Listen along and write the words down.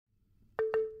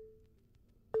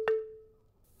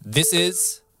This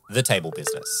is The Table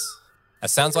Business, a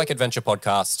Sounds Like Adventure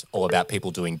podcast all about people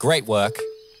doing great work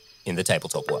in the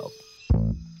tabletop world.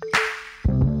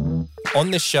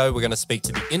 On this show, we're going to speak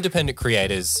to the independent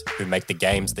creators who make the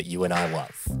games that you and I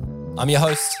love. I'm your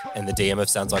host and the DM of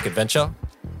Sounds Like Adventure,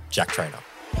 Jack Trainer.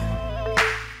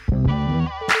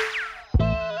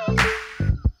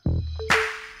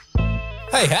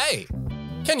 Hey,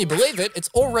 can you believe it? It's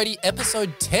already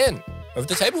episode 10 of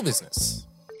The Table Business.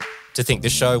 To think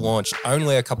this show launched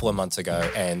only a couple of months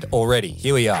ago, and already,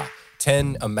 here we are,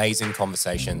 10 amazing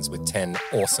conversations with 10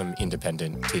 awesome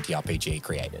independent TTRPG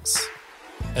creators.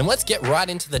 And let's get right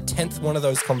into the 10th one of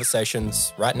those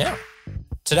conversations right now.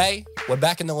 Today, we're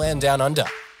back in the land down under.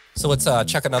 So let's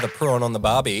chuck another prawn on the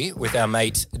barbie with our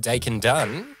mate Dakin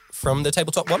Dunn from the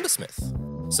Tabletop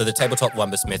Lumbersmith. So the Tabletop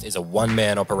Lumbersmith is a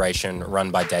one-man operation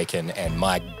run by Dakin, and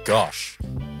my gosh,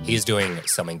 he's doing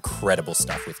some incredible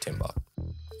stuff with timber.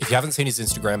 If you haven't seen his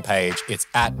Instagram page, it's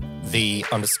at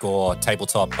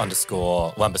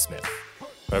 @the_tabletop_lumbersmith.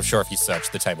 But I'm sure if you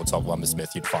search the Tabletop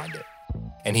Lumbersmith, you'd find it.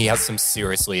 And he has some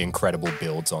seriously incredible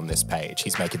builds on this page.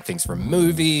 He's making things from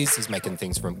movies, he's making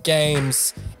things from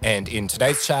games, and in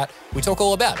today's chat, we talk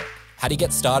all about it. How do you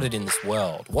get started in this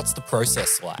world? What's the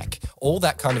process like? All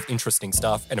that kind of interesting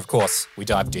stuff. And of course, we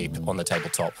dive deep on the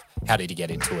tabletop. How did he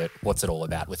get into it? What's it all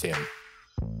about with him?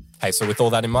 Hey, so with all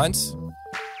that in mind,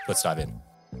 let's dive in.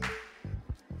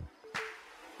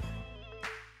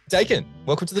 Dakin,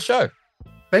 welcome to the show.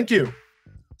 Thank you.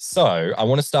 So I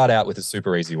want to start out with a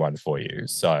super easy one for you.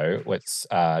 So let's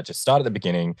just start at the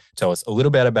beginning. Tell us a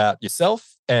little bit about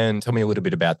yourself and tell me a little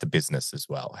bit about the business as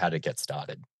well, how to get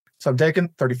started. So I'm Dakin,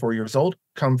 34 years old,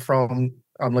 I'm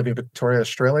living in Victoria,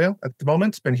 Australia at the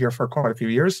moment. Been here for quite a few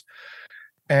years.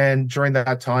 And during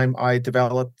that time, I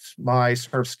developed my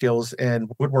sort of skills in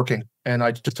woodworking. And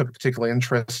I just took a particular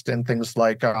interest in things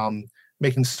like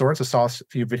making swords. I saw a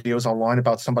few videos online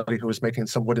about somebody who was making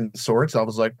some wooden swords. I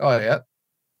was like, oh yeah,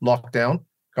 lockdown,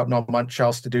 got not much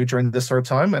else to do during this sort of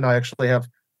time. And I actually have,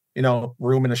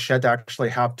 room in a shed to actually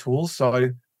have tools. So I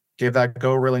gave that a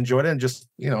go, really enjoyed it, and just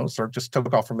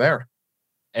took off from there.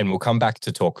 And we'll come back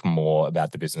to talk more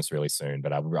about the business really soon.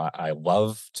 But I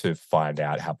love to find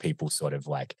out how people sort of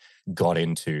like got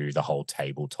into the whole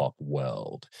tabletop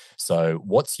world. So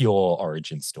what's your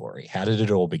origin story? How did it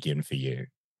all begin for you?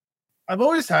 I've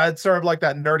always had sort of like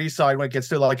that nerdy side when it gets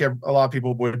to like a lot of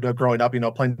people would growing up,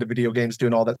 playing the video games,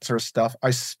 doing all that sort of stuff.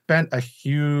 I spent a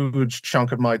huge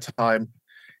chunk of my time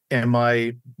in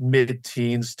my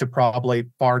mid-teens to probably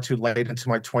far too late into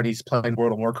my 20s playing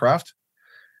World of Warcraft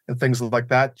and things like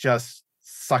that, just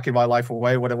sucking my life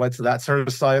away when it went to that sort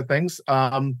of side of things.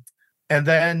 And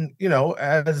then,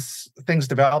 as things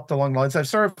developed along the lines,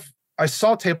 I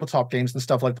saw tabletop games and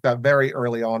stuff like that very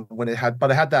early on but it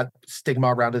had that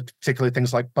stigma around it, particularly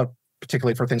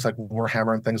for things like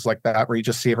Warhammer and things like that, where you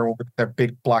just see everyone with their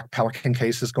big black Pelican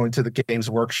cases going to the games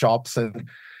workshops and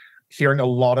hearing a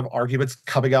lot of arguments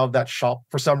coming out of that shop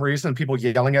for some reason, people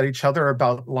yelling at each other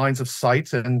about lines of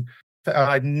sight. And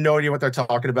I had no idea what they're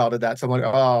talking about at that. So I'm like,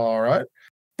 oh, all right.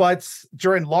 But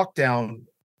during lockdown,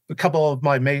 a couple of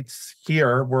my mates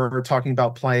here were talking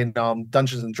about playing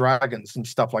Dungeons and Dragons and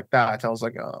stuff like that. I was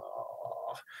like,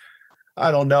 oh,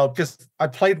 I don't know, because I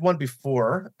played one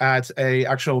before at a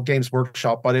actual games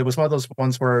workshop, but it was one of those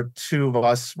ones where two of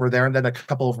us were there and then a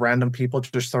couple of random people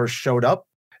just sort of showed up.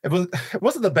 It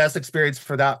wasn't the best experience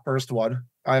for that first one,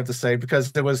 I have to say,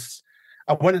 because I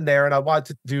went in there and I wanted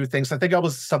to do things. I think I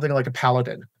was something like a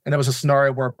paladin, and it was a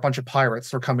scenario where a bunch of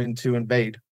pirates were coming to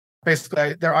invade.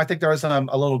 Basically, I think there was a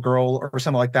little girl or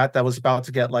something like that was about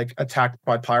to get like attacked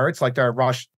by pirates, like they're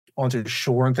rushed onto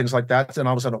shore and things like that. And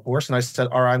I was on a horse, and I said,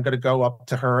 all right, I'm going to go up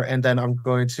to her, and then I'm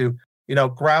going to,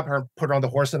 grab her, put her on the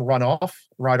horse, and ride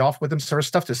off with them, sort of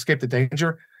stuff, to escape the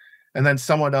danger. And then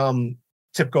someone,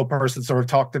 typical person, sort of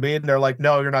talked to me, and they're like,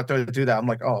 no, you're not going to do that. I'm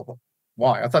like, oh,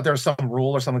 why? I thought there was some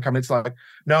rule or something coming. It's like,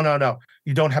 no,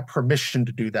 you don't have permission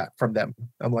to do that from them.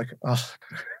 I'm like, oh.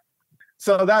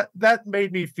 So that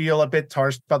made me feel a bit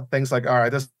tarsh about things like, all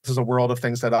right, this is a world of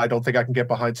things that I don't think I can get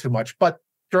behind too much. But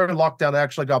during lockdown, it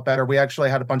actually got better. We actually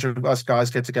had a bunch of us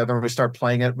guys get together and we started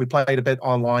playing it. We played a bit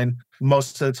online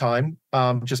most of the time,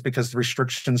 just because the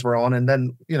restrictions were on. And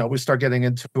then, we started getting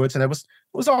into it, and it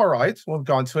was all right. We've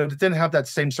gone to it. It didn't have that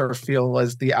same sort of feel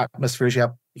as the atmospheres. You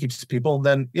have heaps of people.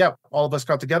 And then, all of us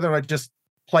got together, and I just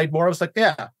played more. I was like,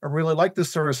 yeah, I really like this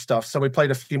sort of stuff. So we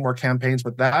played a few more campaigns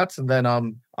with that. And then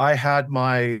I had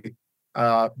my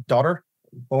daughter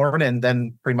born, and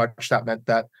then pretty much that meant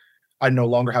that I no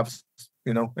longer have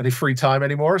any free time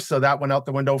anymore. So that went out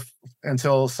the window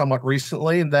until somewhat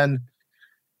recently. And then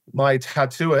my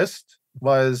tattooist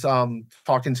was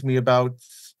talking to me about,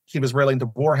 he was really into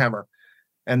Warhammer,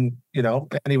 and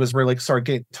and he was really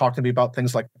started talking to me about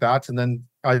things like that. And then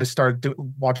I just started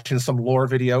watching some lore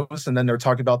videos, and then they're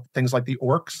talking about things like the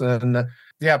orcs. And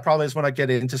yeah, probably is when I get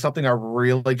into something, I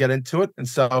really get into it. And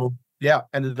so yeah,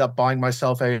 ended up buying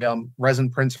myself a resin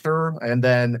printer, and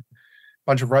then a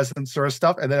bunch of resin sort of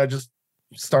stuff, and then I just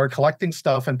started collecting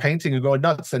stuff and painting and going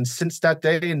nuts. And since that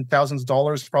day, and thousands of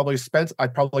dollars probably spent, I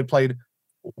probably played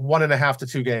 1.5 to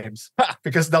 2 games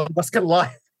because none of us can line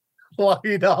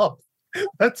up.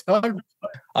 That's time.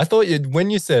 I thought when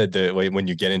you said that when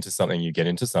you get into something, you get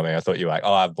into something, I thought you were like,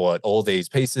 oh, I've bought all these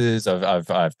pieces,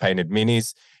 I've painted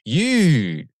minis.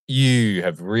 You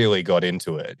have really got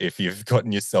into it if you've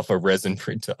gotten yourself a resin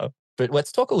printer. But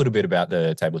let's talk a little bit about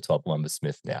the Tabletop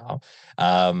Lumbersmith now.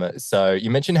 So you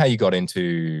mentioned how you got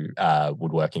into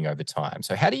woodworking over time.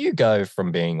 So how do you go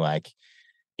from being like,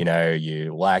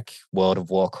 you like World of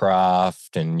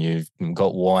Warcraft and you've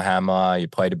got Warhammer, you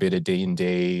played a bit of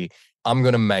D&D. I'm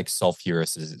going to make I'm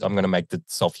going to make the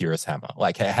sulfurous hammer.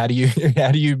 Like, how do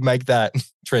you make that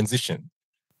transition?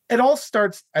 It all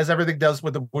starts, as everything does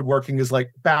with the woodworking, is like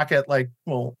back at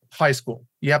high school.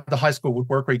 You have the high school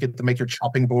woodwork where you get to make your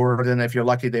chopping board, and if you're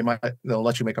lucky, they'll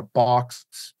let you make a box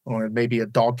or maybe a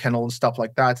dog kennel and stuff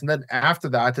like that. And then after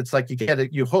that, it's like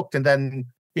you hooked, and then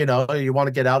you want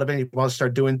to get out of it. You want to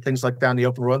start doing things like that in the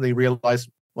open world, and you realize,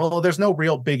 well, there's no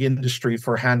real big industry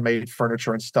for handmade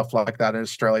furniture and stuff like that in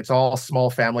Australia. It's all small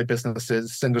family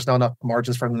businesses, and there's not enough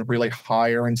margins for them to really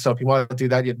hire. And so if you want to do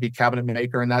that, you'd be a cabinet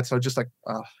maker and that. So just like,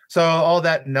 so all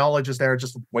that knowledge is there,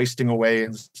 just wasting away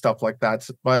and stuff like that.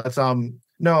 But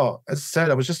no, as I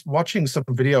said, I was just watching some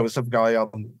videos of a guy.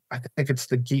 I think it's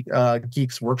the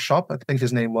Geeks Workshop. I think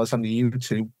his name was on the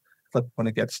YouTube clip when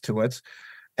it gets to it.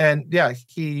 And yeah,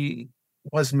 he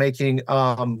was making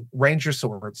ranger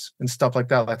swords and stuff like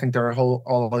that. I think they're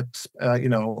all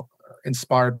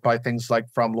inspired by things like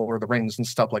from Lord of the Rings and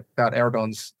stuff like that,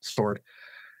 Aragorn's sword.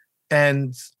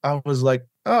 And I was like,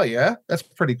 oh yeah, that's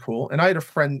pretty cool. And I had a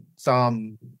friend's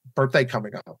birthday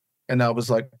coming up, and I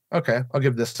was like, okay, I'll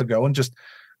give this a go. And just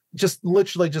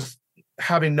literally just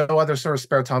having no other sort of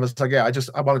spare time, it's like, yeah,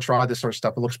 I want to try this sort of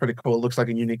stuff. It looks pretty cool. It looks like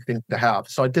a unique thing to have.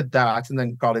 So I did that and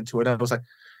then got into it. And I was like,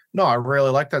 no, I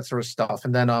really like that sort of stuff.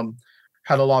 And then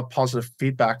had a lot of positive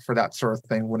feedback for that sort of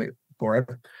thing for it.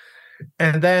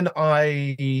 And then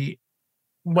I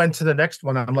went to the next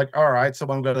one. I'm like, all right, so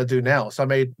what I'm going to do now? So I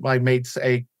made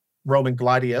a Roman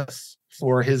gladius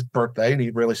for his birthday, and he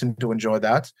really seemed to enjoy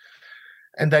that.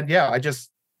 And then, yeah, I just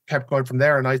kept going from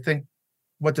there. And I think,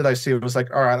 what did I see? It was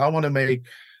like, all right, I want to make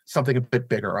something a bit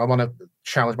bigger. I want to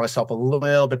challenge myself a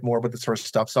little bit more with this sort of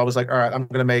stuff. So I was like, all right, I'm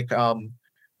going to make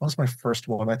what was my first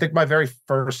one? I think my very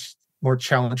first more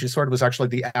challenging sword was actually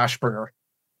the Ashburner.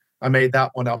 I made that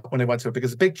one up when I went to it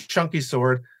because a big chunky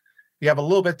sword, you have a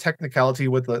little bit of technicality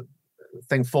with the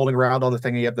thing folding around on the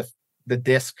thing. You have the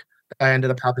disc. I ended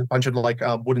up having a bunch of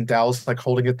wooden dowels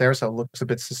holding it there, so it looks a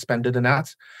bit suspended in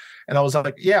that. And I was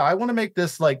like, yeah, I want to make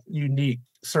this unique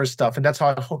sort of stuff. And that's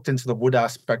how I hooked into the wood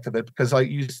aspect of it, because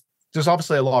there's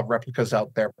obviously a lot of replicas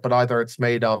out there, but either it's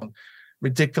made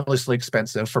ridiculously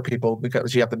expensive for people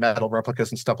because you have the metal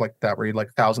replicas and stuff like that where you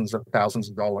thousands of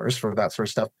dollars for that sort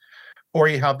of stuff, or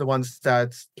you have the ones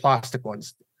that's plastic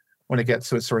ones when it gets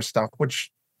to it sort of stuff,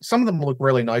 which some of them look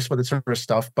really nice with it sort of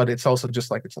stuff, but it's also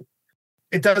just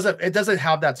it doesn't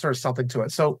have that sort of something to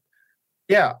it. So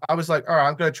yeah, I was like, all right,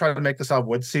 I'm going to try to make this out of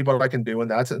wood, see what I can do.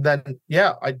 And then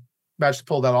yeah, I managed to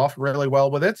pull that off really well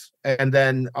with it. And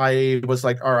then I was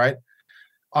like, all right,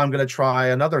 I'm going to try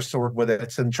another sword with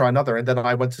it and try another. And then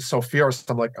I went to sulfurous.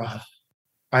 I'm like, oh,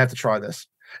 I have to try this.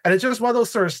 And it's just one of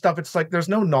those sort of stuff. It's like, there's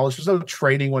no knowledge. There's no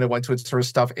training when it went to it sort of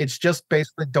stuff. It's just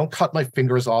basically don't cut my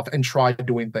fingers off and try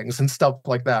doing things and stuff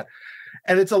like that.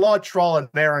 And it's a lot of trial and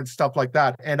error and stuff like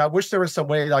that. And I wish there was some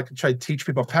way that I could try to teach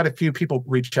people. I've had a few people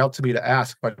reach out to me to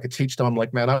ask if I could teach them. I'm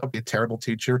like, man, I would be a terrible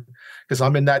teacher because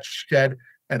I'm in that shed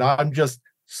and I'm just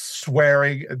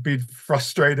swearing and being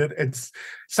frustrated. It's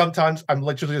sometimes I'm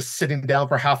literally just sitting down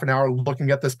for half an hour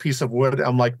looking at this piece of wood.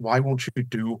 I'm like, why won't you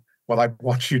do what I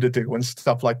want you to do and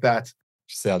stuff like that?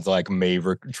 Sounds like me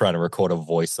trying to record a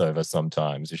voiceover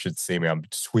sometimes. You should see me. I'm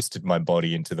twisted my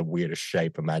body into the weirdest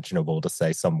shape imaginable to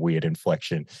say some weird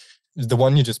inflection. The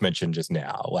one you just mentioned just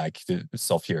now, the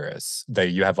sulfurous,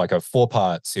 you have a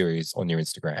 4-part series on your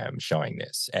Instagram showing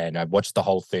this. And I watched the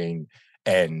whole thing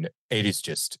and it is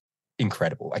just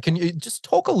incredible. Can you just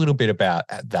talk a little bit about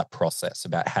that process,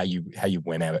 about how you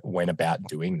went about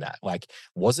doing that?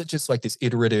 Was it just this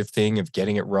iterative thing of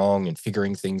getting it wrong and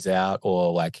figuring things out,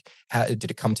 or how did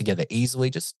it come together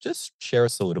easily? Just share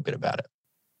us a little bit about it.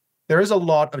 there is a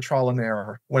lot of trial and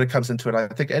error when it comes into it. I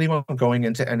think anyone going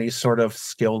into any sort of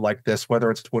skill like this, whether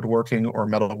it's woodworking or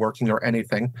metalworking or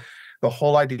anything, the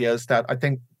whole idea is that I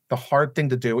think the hard thing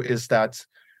to do is that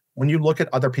when you look at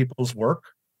other people's work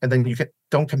and then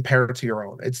don't compare it to your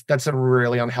own, that's a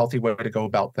really unhealthy way to go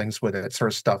about things with it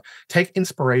sort of stuff. Take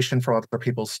inspiration from other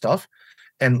people's stuff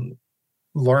and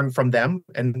learn from them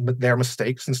and their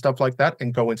mistakes and stuff like that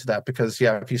and go into that. Because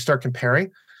if you start comparing,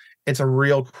 it's a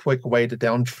real quick way to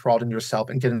downtrodden yourself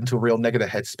and get into a real negative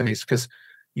headspace, because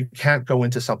you can't go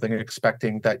into something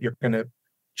expecting that you're going to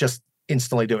just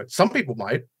instantly do it. Some people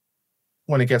might,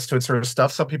 when it gets to it sort of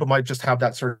stuff. Some people might just have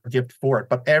that sort of gift for it,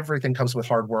 but everything comes with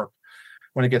hard work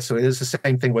when it gets to it. It's the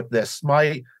same thing with this.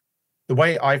 The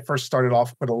way I first started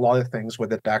off with a lot of things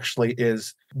with it actually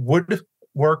is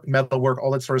woodwork, metalwork,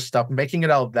 all that sort of stuff. Making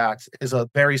it out of that is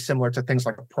very similar to things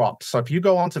like props. So if you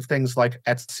go onto things like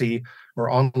Etsy or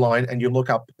online and you look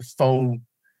up foam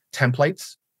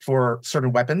templates for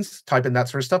certain weapons, type in that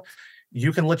sort of stuff,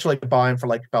 you can literally buy them for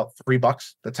like about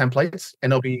 $3, the templates,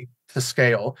 and they'll be to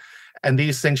scale. And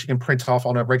these things you can print off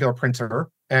on a regular printer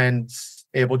and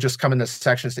it will just come in the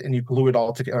sections and you glue it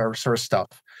all together sort of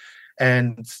stuff.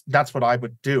 And that's what I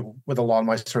would do with a lot of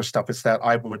my sort of stuff, is that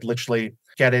I would literally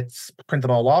get it, print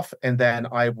them all off, and then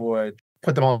I would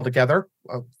put them all together,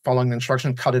 following the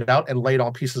instruction, cut it out and lay it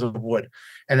on pieces of wood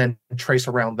and then trace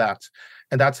around that.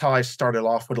 And that's how I started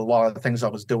off with a lot of the things I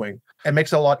was doing. It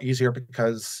makes it a lot easier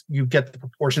because you get the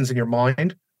proportions in your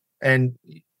mind and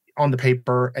on the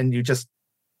paper, and you just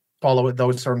follow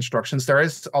those sort of instructions. There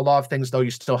is a lot of things, though, you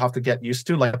still have to get used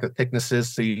to, like the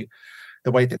thicknesses, the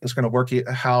way things are going to work,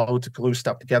 how to glue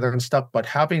stuff together and stuff. But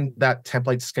having that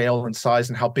template scale and size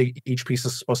and how big each piece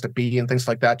is supposed to be and things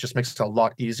like that just makes it a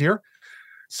lot easier.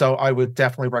 So I would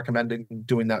definitely recommend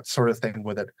doing that sort of thing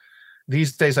with it.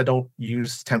 These days, I don't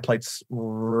use templates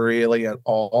really at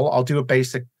all. I'll do a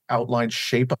basic outline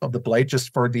shape of the blade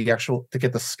just for to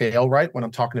get the scale right. When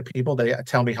I'm talking to people, they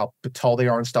tell me how tall they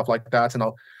are and stuff like that. And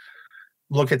I'll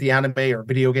look at the anime or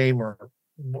video game or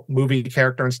movie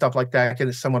character and stuff like that,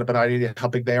 get somewhat of an idea how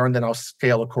big they are, and then I'll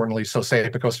scale accordingly. So say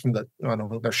if it goes from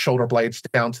their shoulder blades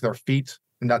down to their feet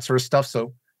and that sort of stuff.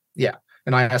 So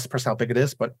and I ask the person how big it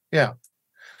is, but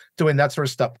doing that sort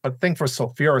of stuff. But the thing for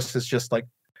sulfurous is just like,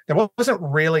 there wasn't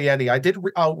really any. I did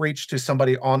outreach to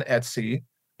somebody on Etsy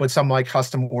with some of my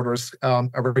custom orders.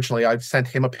 Originally, I sent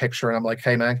him a picture and I'm like,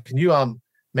 hey man, can you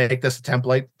make this a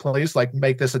template, please? Like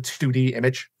make this a 2D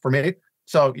image for me.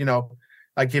 So,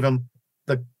 I give him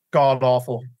the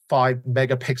god-awful 5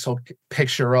 megapixel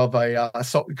picture of a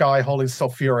guy holding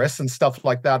sulfurous and stuff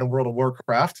like that in World of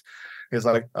Warcraft. He's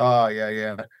like, oh,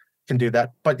 yeah, can do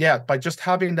that. But by just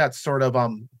having that sort of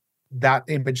that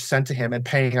image sent to him and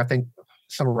paying, I think,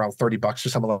 somewhere around $30 or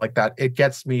something like that, it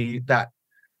gets me that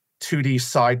 2D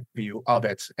side view of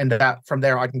it. And that from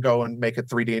there, I can go and make it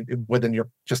 3D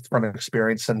just from an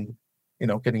experience and,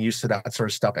 getting used to that sort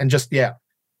of stuff. And just,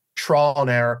 trial and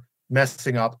error,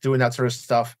 messing up, doing that sort of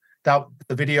stuff. The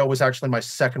video was actually my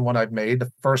second one I've made.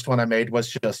 The first one I made was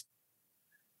just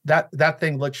that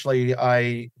thing. Literally,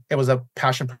 it was a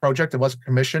passion project. It was a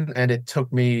commission, and it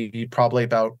took me probably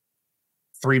about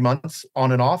 3 months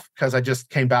on and off because I just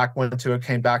came back to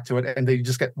it, and you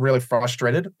just get really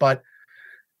frustrated. But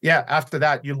after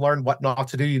that, you learn what not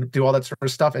to do. You do all that sort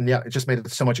of stuff, and it just made it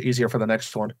so much easier for the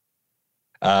next one.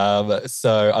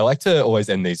 So I like to always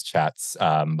end these chats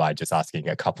by just asking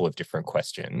a couple of different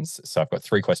questions. So I've got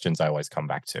 3 questions I always come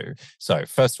back to. So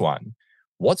first one,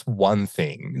 what's one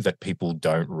thing that people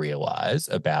don't realize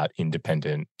about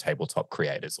independent tabletop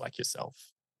creators like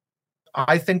yourself?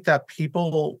 I think that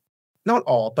people, not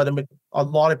all, but a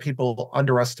lot of people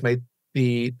underestimate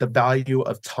the value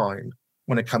of time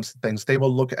when it comes to things. They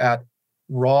will look at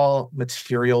raw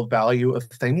material value of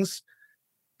things,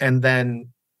 and then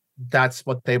that's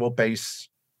what they will base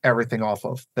everything off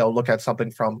of. They'll look at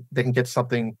they can get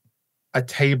a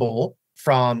table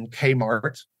from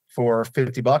Kmart for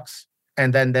 $50,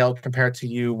 and then they'll compare it to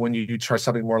you when you try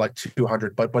something more like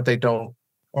 $200. But what they don't,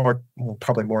 or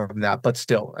probably more than that, but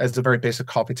still, as a very basic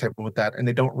coffee table with that, and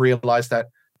they don't realize that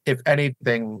if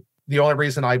anything, the only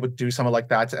reason I would do something like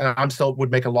that, and I'm still would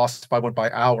make a loss if I went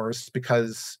by hours,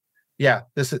 because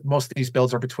most of these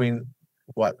builds are between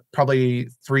probably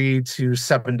 3 to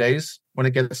 7 days when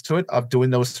it gets to it of doing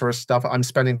those sort of stuff. I'm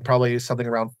spending probably something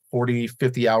around 40,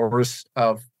 50 hours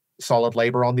of solid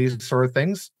labor on these sort of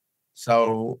things.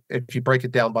 So if you break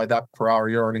it down by that per hour,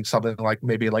 you're earning something like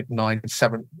maybe like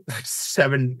 $7,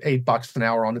 $8 an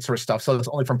hour on it sort of stuff. So it's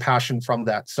only from passion from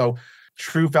that. So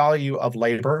true value of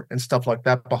labor and stuff like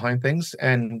that behind things.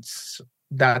 And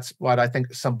that's what I think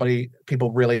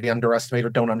people really underestimate or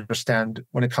don't understand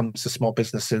when it comes to small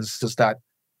businesses, is that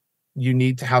you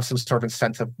need to have some sort of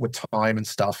incentive with time and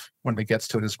stuff when it gets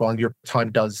to it as well. And your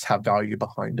time does have value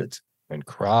behind it. And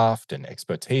craft and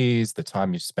expertise, the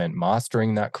time you've spent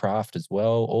mastering that craft as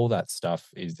well, all that stuff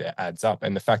adds up.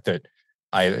 And the fact that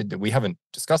we haven't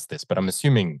discussed this, but I'm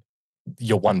assuming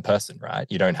you're one person, right?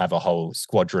 You don't have a whole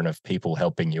squadron of people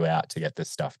helping you out to get this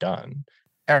stuff done.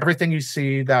 Everything you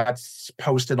see that's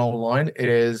posted online, it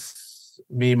is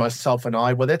me, myself, and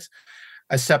I with it.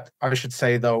 Except, I should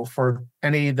say, though, for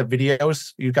any of the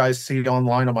videos you guys see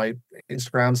online on my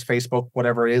Instagrams, Facebook,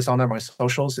 whatever it is on there, my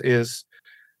socials, is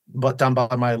but done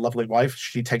by my lovely wife.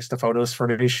 She takes the photos for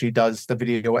me. She does the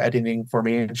video editing for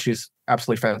me, and she's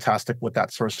absolutely fantastic with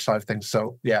that sort of side of things.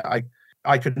 So yeah,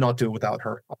 I could not do it without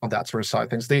her on that sort of side of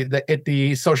things.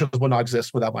 The socials would not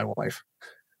exist without my wife.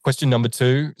 Question number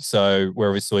 2. So we're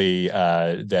obviously,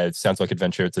 that sounds like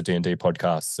adventure. It's a D&D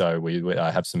podcast. So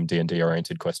I have some D&D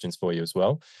oriented questions for you as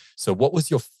well. So what was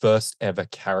your first ever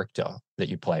character that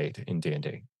you played in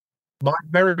D&D? My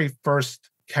very first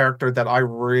character that I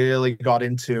really got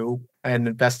into and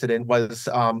invested in was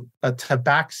a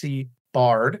Tabaxi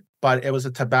bard, but it was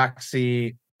a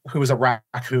Tabaxi who was a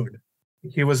raccoon.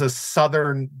 He was a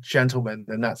southern gentleman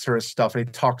and that sort of stuff. And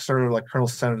he talks sort of like Colonel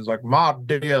Sanders, like, "My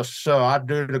dear sir, I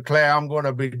do declare I'm going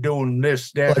to be doing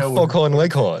this." Like Foghorn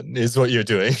Leghorn is what you're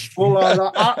doing.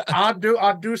 Well,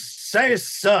 I do say,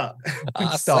 sir.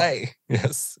 I say.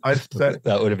 Yes. I said,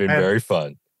 that would have been very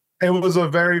fun. It was a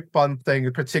very fun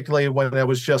thing, particularly when it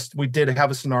was just, we did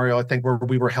have a scenario, I think, where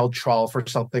we were held trial for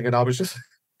something. And I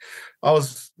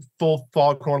was full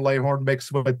Foghorn Leghorn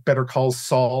mixed with Better Call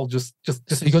Saul. Just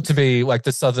So you got to be like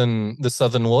the southern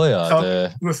lawyer.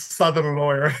 The southern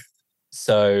lawyer.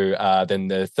 So then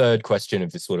the third question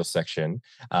of this little section,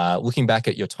 looking back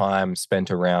at your time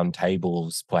spent around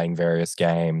tables, playing various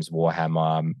games,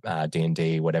 Warhammer,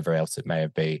 D&D, whatever else it may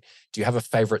have been, do you have a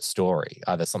favorite story?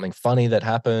 Either something funny that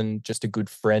happened, just a good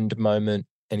friend moment,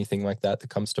 anything like that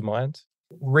comes to mind?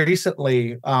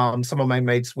 Recently, some of my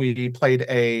mates, we played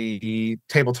a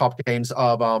tabletop games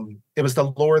of, it was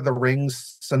the Lord of the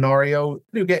Rings scenario.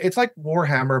 It's like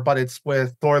Warhammer, but it's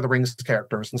with Lord of the Rings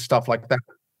characters and stuff like that.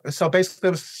 So basically,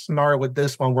 there was a scenario with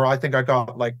this one where I think I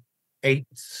got like 8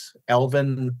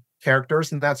 elven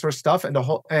characters and that sort of stuff, and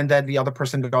then the other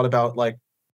person got about like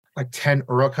 10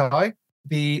 Uruk-hai.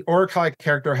 The Uruk-hai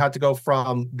character had to go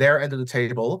from their end of the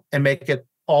table and make it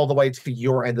all the way to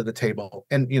your end of the table,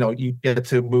 and you get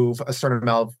to move a certain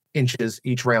amount of inches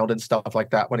each round and stuff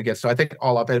like that. When it gets to, I think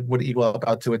all of it would equal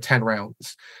about to 10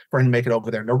 rounds for him to make it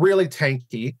over there. And they're really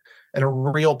tanky and a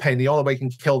real pain. The only way you can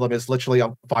kill them is literally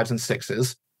on 5s and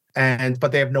 6s.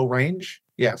 But they have no range.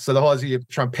 Yeah, so the whole is you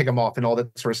try and pick them off and all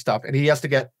that sort of stuff. And he has to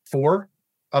get 4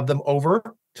 of them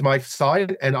over to my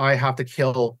side, and I have to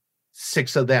kill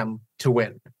 6 of them to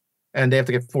win. And they have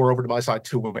to get 4 over to my side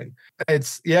to win.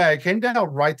 It came down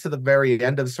right to the very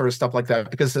end of sort of stuff like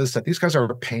that, because as I said, these guys are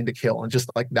a pain to kill. And just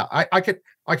like that, I could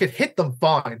hit them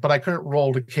fine, but I couldn't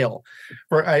roll to kill.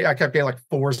 I kept getting like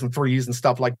 4s and 3s and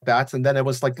stuff like that. And then it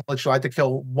was like literally I had to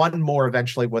kill 1 more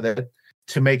eventually with it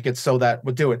to make it so that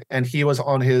would do it. And he was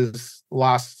on his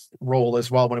last roll as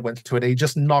well when it went to it. And he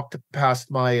just knocked past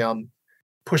my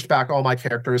pushed back all my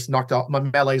characters, knocked out my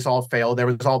melees, all failed. There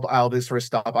was all this sort of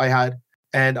stuff. I had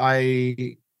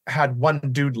 1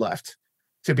 dude left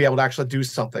to be able to actually do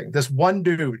something. This 1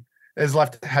 dude is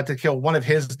left, had to kill 1 of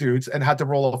his dudes and had to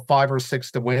roll a 5 or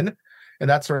 6 to win and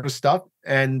that sort of stuff.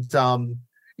 And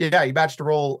he managed to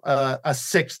roll a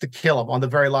 6 to kill him on the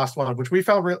very last one, which we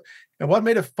found real. And what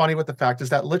made it funny with the fact is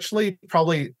that literally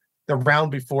probably the round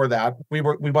before that, we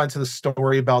went to the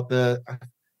story about the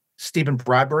Stephen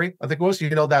Bradbury, I think it was,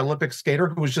 that Olympic skater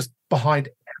who was just behind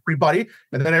everybody,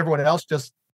 and then everyone else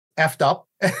just effed up.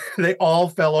 They all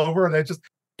fell over, and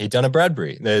he done a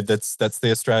Bradbury. That's the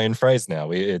Australian phrase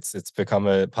now. It's become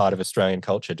a part of Australian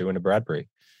culture, doing a Bradbury.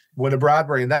 With a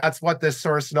Bradbury, and that's what this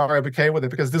sort of scenario became with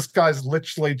it, because this guy's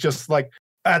literally just like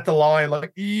at the line,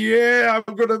 like, yeah,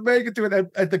 I'm gonna make it to it.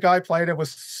 And the guy playing it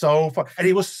was so fun, and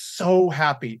he was so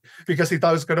happy because he thought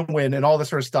he was gonna win and all this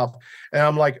sort of stuff. And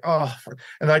I'm like, oh,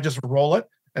 and I just roll it,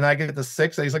 and I get the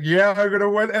 6, and he's like, yeah, I'm gonna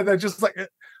win, and then just like,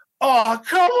 oh,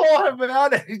 come on,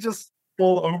 man, and he just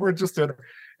pulled over and just did it.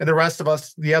 And the rest of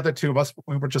us, the other 2 of us,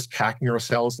 we were just cacking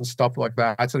ourselves and stuff like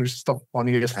that. So there's stuff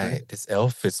funny. Hey, this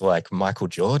elf is like Michael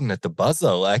Jordan at the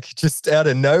buzzer, like just out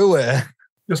of nowhere.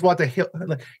 Just want to hit,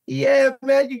 like, yeah,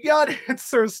 man, you got it,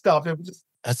 sort of stuff. It was just,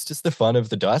 that's just the fun of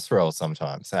the dice roll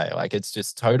sometimes. Hey, like it's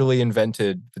just totally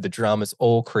invented. The drama's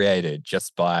all created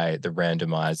just by the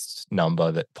randomized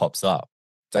number that pops up.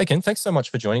 Dakin, thanks so much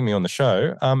for joining me on the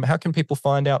show. How can people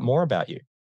find out more about you?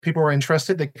 People who are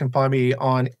interested, they can find me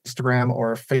on Instagram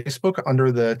or Facebook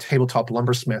under the Tabletop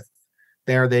Lumbersmith.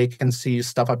 There they can see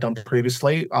stuff I've done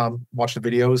previously, watch the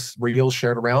videos, reels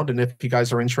shared around. And if you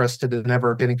guys are interested in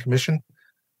ever getting commission,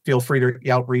 feel free to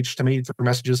outreach to me through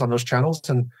messages on those channels.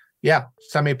 And yeah,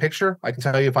 send me a picture. I can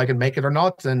tell you if I can make it or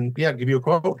not. And yeah, give you a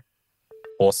quote.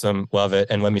 Awesome. Love it.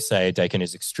 And let me say, Dakin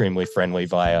is extremely friendly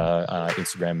via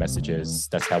Instagram messages.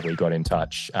 That's how we got in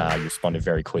touch. You responded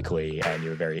very quickly and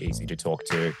you were very easy to talk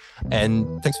to.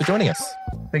 And thanks for joining us.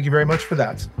 Thank you very much for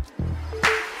that.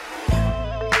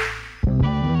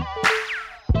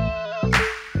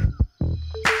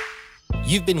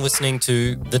 You've been listening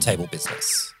to The Table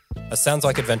Business, a Sounds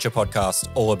Like Adventure podcast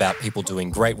all about people doing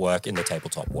great work in the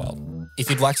tabletop world. If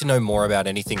you'd like to know more about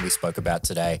anything we spoke about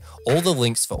today, all the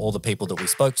links for all the people that we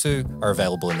spoke to are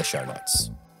available in the show notes.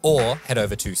 Or head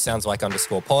over to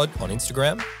soundslike_pod on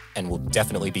Instagram, and we'll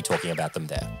definitely be talking about them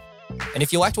there. And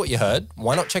if you liked what you heard,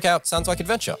 why not check out Sounds Like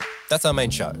Adventure? That's our main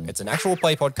show. It's an actual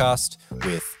play podcast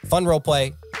with fun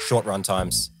roleplay, short run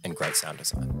times, and great sound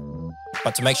design.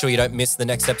 But to make sure you don't miss the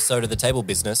next episode of The Table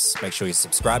Business, make sure you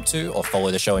subscribe to or follow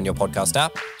the show in your podcast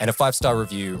app. And a 5-star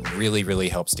review really, really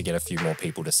helps to get a few more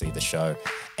people to see the show.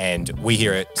 And we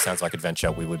here at Sounds Like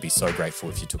Adventure, we would be so grateful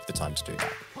if you took the time to do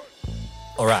that.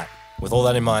 All right, with all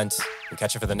that in mind, we'll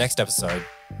catch you for the next episode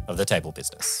of The Table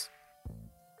Business.